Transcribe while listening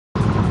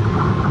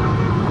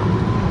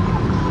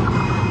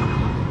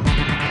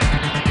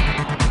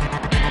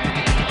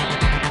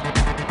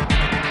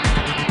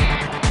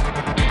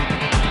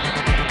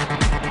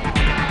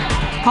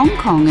Hong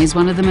Kong is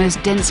one of the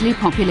most densely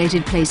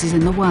populated places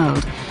in the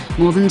world.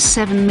 More than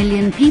 7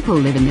 million people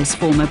live in this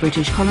former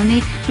British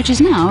colony, which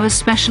is now a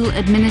special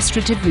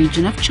administrative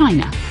region of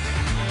China.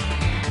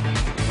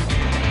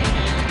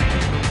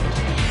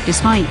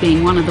 Despite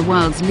being one of the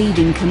world's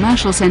leading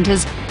commercial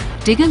centres,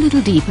 dig a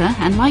little deeper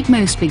and like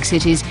most big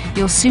cities,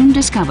 you'll soon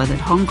discover that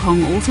Hong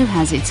Kong also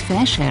has its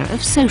fair share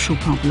of social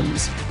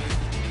problems.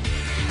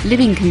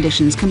 Living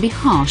conditions can be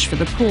harsh for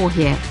the poor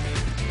here.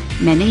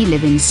 Many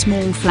live in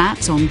small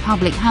flats on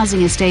public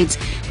housing estates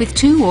with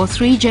 2 or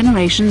 3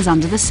 generations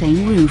under the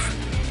same roof.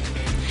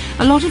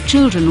 A lot of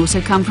children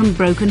also come from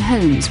broken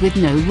homes with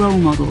no role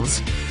models.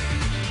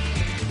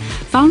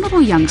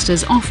 Vulnerable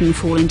youngsters often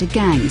fall into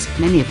gangs,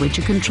 many of which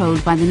are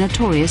controlled by the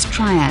notorious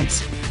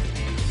triads.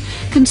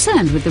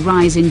 Concerned with the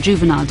rise in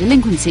juvenile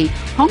delinquency,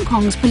 Hong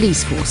Kong's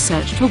police force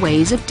searched for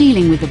ways of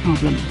dealing with the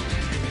problem.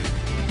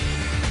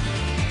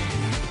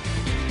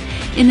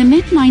 In the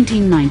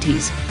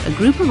mid-1990s, a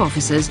group of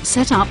officers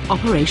set up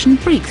Operation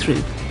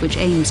Breakthrough, which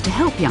aims to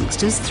help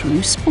youngsters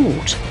through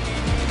sport.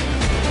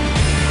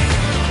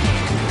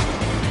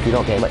 If you're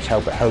not getting much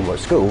help at home or at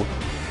school,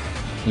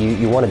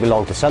 you want to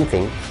belong to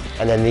something,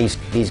 and then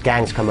these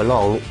gangs come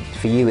along.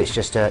 For you, it's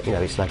just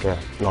it's like an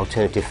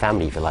alternative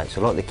family, if you like. So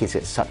a lot of the kids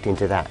get sucked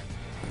into that.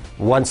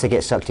 Once they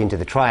get sucked into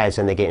the triads,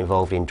 and they get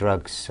involved in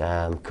drugs,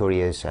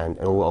 couriers, and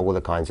all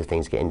the kinds of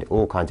things, get into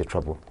all kinds of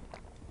trouble.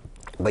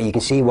 But you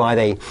can see why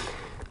they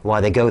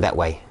go that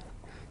way.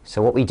 So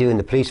what we do in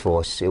the police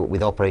force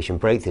with Operation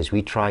Breakthrough is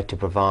we try to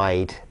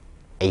provide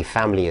a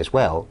family as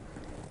well,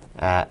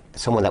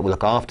 someone that will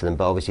look after them,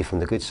 but obviously from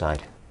the good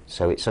side.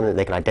 So it's something that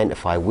they can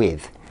identify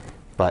with,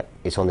 but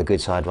it's on the good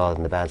side rather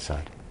than the bad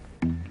side.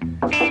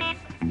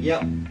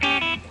 Yep.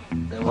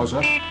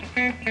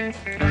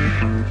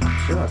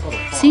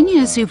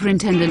 Senior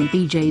Superintendent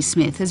B.J.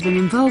 Smith has been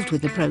involved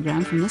with the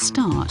programme from the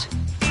start.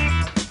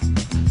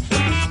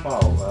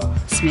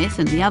 Smith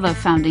and the other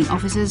founding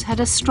officers had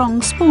a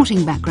strong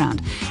sporting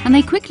background, and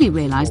they quickly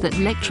realised that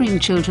lecturing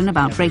children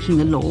about breaking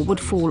the law would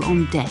fall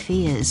on deaf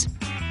ears.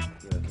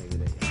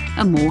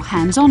 A more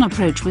hands-on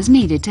approach was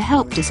needed to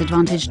help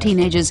disadvantaged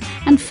teenagers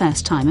and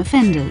first-time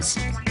offenders.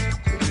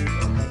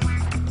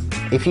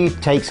 If you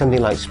take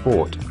something like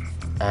sport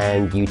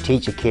and you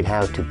teach a kid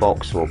how to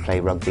box or play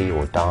rugby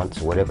or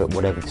dance or whatever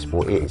the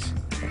sport is,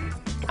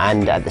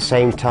 and at the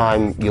same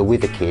time you're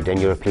with the kid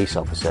and you're a police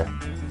officer,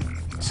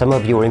 some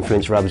of your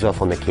influence rubs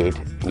off on the kid.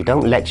 You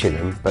don't lecture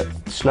them, but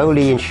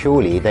slowly and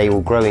surely they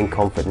will grow in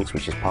confidence,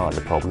 which is part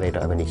of the problem. They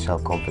don't have any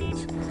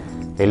self-confidence.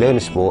 They learn a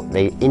sport,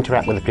 they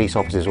interact with the police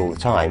officers all the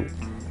time,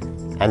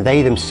 and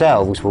they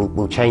themselves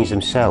will change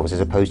themselves,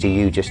 as opposed to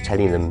you just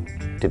telling them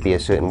to be a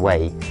certain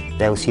way.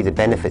 They'll see the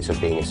benefits of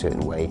being a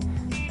certain way,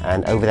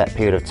 and over that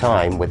period of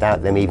time,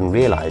 without them even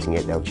realising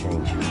it, they'll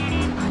change.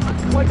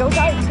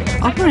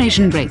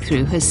 Operation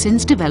Breakthrough has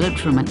since developed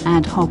from an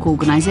ad hoc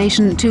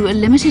organisation to a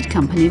limited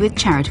company with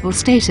charitable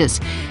status.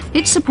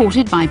 It's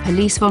supported by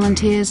police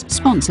volunteers,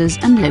 sponsors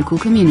and local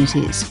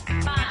communities.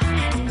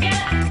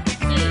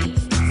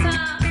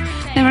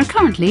 There are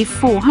currently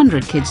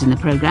 400 kids in the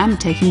programme,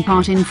 taking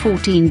part in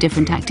 14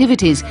 different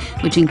activities,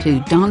 which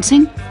include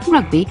dancing,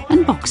 rugby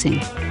and boxing.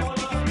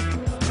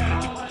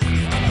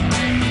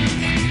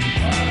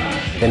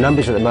 The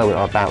numbers at the moment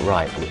are about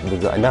right.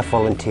 We've got enough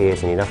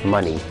volunteers and enough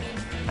money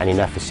and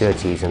enough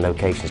facilities and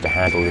locations to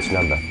handle this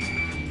number.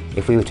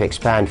 If we were to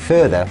expand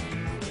further,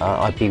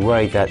 I'd be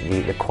worried that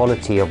the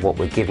quality of what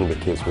we're giving the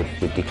kids would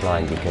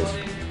decline, because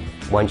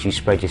once you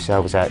spread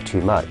yourselves out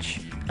too much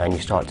and you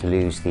start to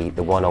lose the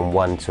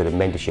one-on-one sort of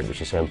mentorship,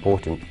 which is so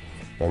important,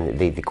 then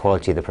the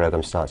quality of the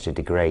programme starts to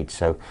degrade.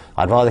 So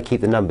I'd rather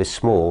keep the numbers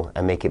small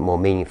and make it more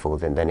meaningful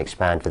than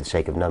expand for the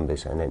sake of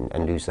numbers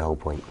and lose the whole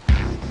point.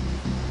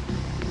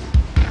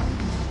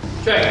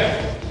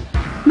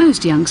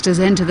 Most youngsters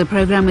enter the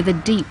programme with a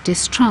deep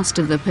distrust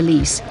of the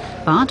police,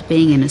 but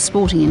being in a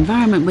sporting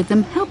environment with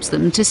them helps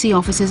them to see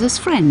officers as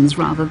friends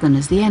rather than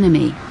as the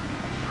enemy.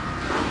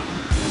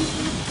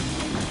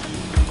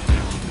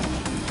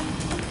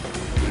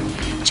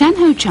 Chan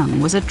Ho Chung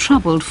was a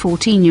troubled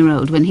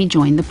 14-year-old when he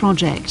joined the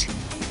project.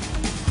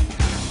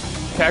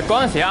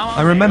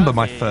 I remember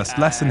my first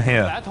lesson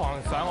here.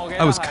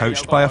 I was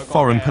coached by a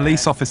foreign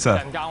police officer.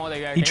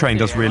 He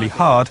trained us really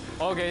hard,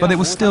 but it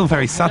was still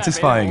very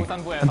satisfying,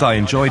 and I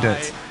enjoyed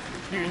it.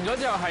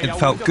 It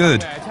felt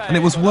good, and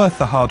it was worth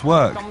the hard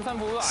work.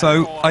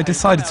 So I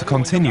decided to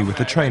continue with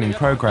the training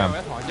program.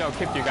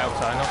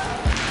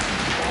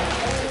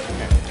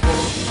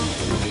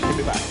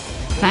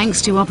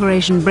 Thanks to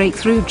Operation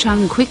Breakthrough,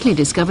 Chung quickly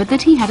discovered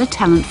that he had a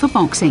talent for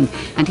boxing,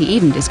 and he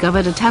even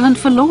discovered a talent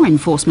for law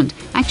enforcement,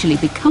 actually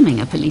becoming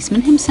a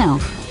policeman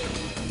himself.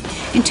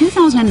 In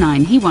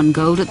 2009, he won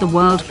gold at the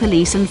World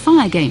Police and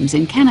Fire Games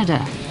in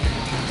Canada.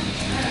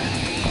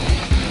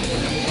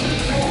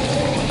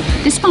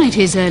 Despite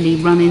his early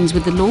run-ins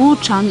with the law,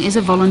 Chung is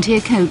a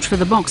volunteer coach for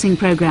the boxing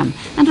programme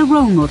and a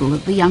role model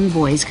that the young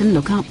boys can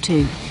look up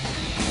to.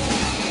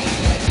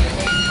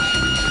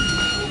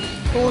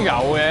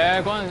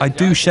 I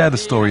do share the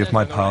story of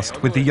my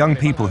past with the young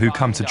people who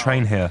come to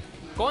train here.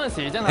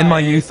 In my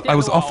youth, I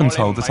was often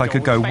told that I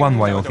could go one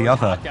way or the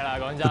other,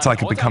 that I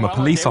could become a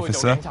police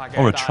officer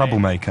or a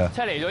troublemaker.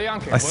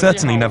 I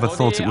certainly never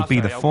thought it would be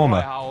the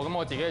former.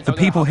 The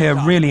people here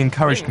really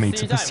encouraged me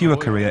to pursue a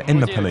career in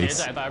the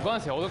police.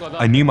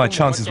 I knew my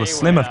chances were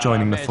slim of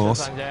joining the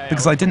force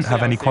because I didn't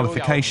have any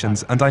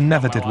qualifications and I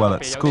never did well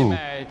at school.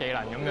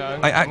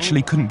 I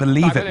actually couldn't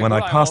believe it when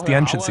I passed the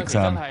entrance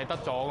exam.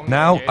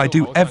 Now I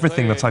do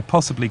everything that I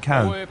possibly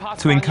can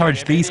to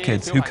encourage these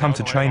kids who come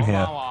to train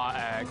here.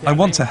 I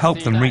want to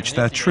help them reach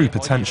their true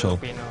potential.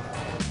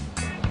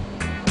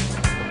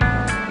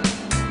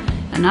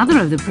 Another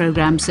of the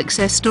programme's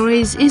success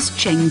stories is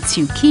Cheng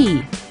Tzu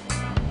Ki.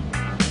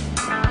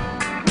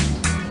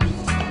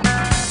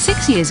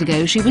 6 years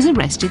ago, she was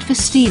arrested for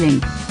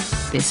stealing.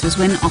 This was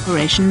when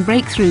Operation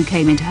Breakthrough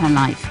came into her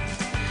life.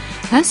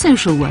 Her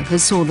social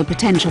workers saw the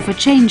potential for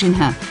change in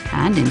her,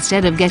 and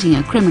instead of getting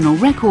a criminal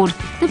record,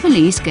 the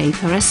police gave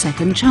her a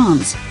second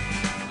chance.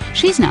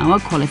 She's now a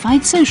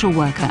qualified social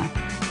worker.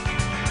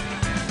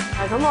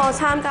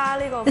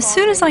 As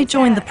soon as I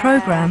joined the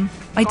programme,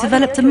 I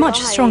developed a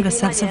much stronger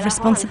sense of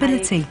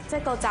responsibility.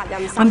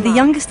 I'm the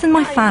youngest in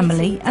my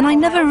family and I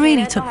never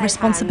really took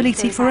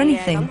responsibility for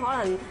anything.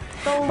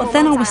 But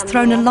then I was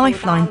thrown a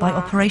lifeline by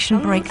Operation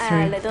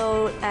Breakthrough.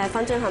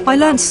 I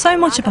learned so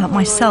much about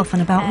myself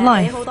and about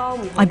life.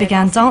 I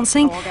began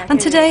dancing and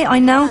today I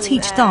now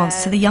teach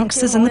dance to the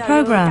youngsters in the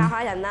programme.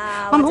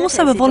 I'm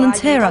also a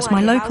volunteer at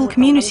my local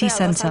community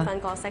centre.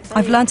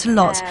 I've learnt a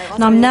lot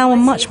and I'm now a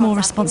much more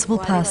responsible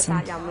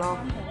person.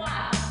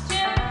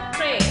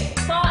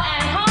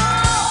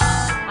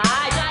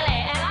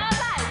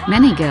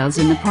 Many girls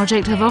in the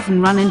project have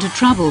often run into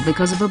trouble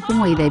because of a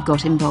boy they've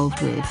got involved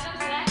with.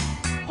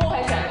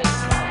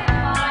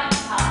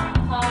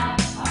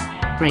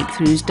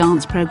 Breakthrough's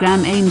dance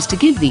programme aims to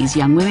give these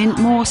young women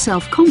more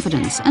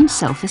self-confidence and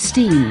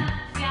self-esteem.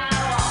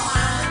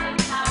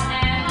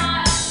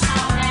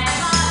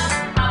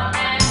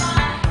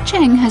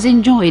 Cheng has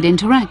enjoyed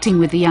interacting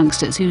with the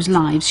youngsters whose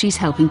lives she's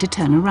helping to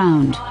turn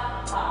around.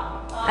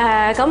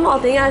 I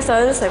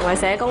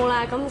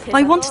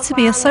wanted to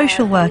be a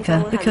social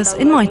worker because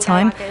in my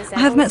time I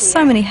have met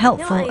so many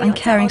helpful and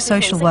caring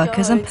social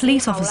workers and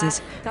police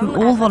officers who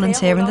all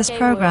volunteer in this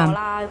programme.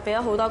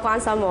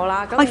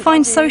 I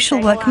find social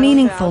work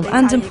meaningful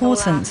and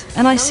important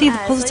and I see the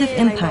positive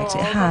impact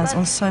it has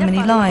on so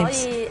many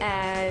lives.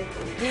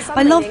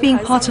 I love being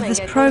part of this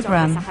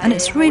programme and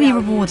it's really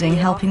rewarding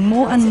helping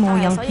more and more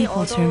young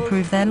people to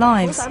improve their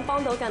lives.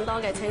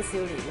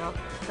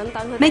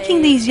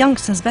 Making these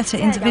youngsters better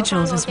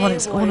individuals is what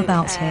it's all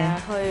about here.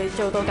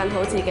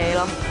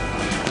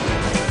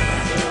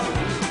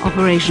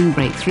 Operation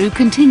Breakthrough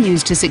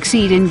continues to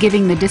succeed in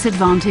giving the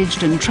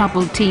disadvantaged and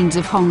troubled teens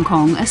of Hong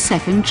Kong a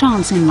second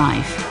chance in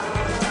life.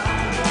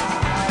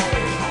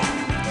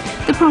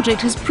 The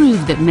project has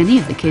proved that many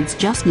of the kids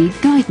just need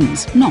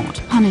guidance,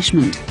 not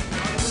punishment.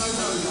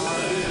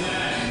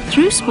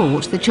 Through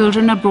sport, the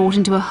children are brought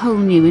into a whole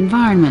new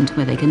environment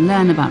where they can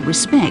learn about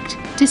respect,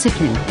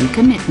 discipline and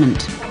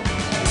commitment.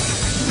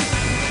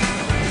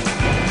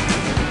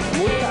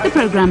 The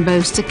programme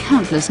boasts a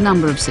countless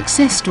number of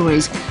success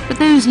stories, but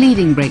those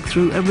leading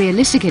Breakthrough are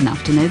realistic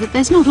enough to know that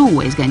there's not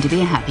always going to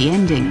be a happy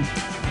ending.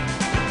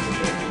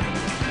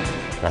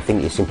 I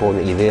think it's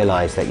important that you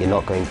realise that you're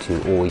not going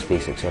to always be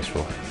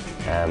successful,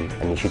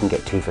 and you shouldn't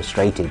get too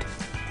frustrated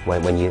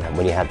when you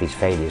have these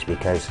failures,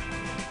 because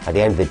at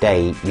the end of the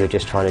day, you're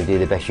just trying to do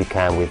the best you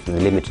can with the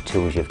limited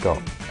tools you've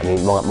got. I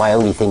mean, my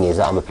only thing is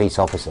that I'm a police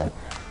officer,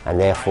 and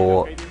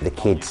therefore the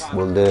kids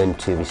will learn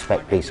to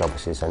respect police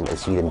officers and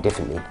see them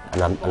differently.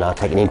 And I'll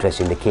take an interest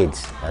in the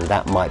kids, and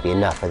that might be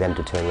enough for them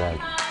to turn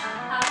around.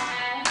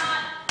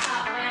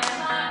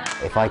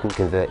 If I can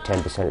convert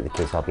 10% of the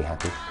kids, I'll be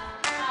happy.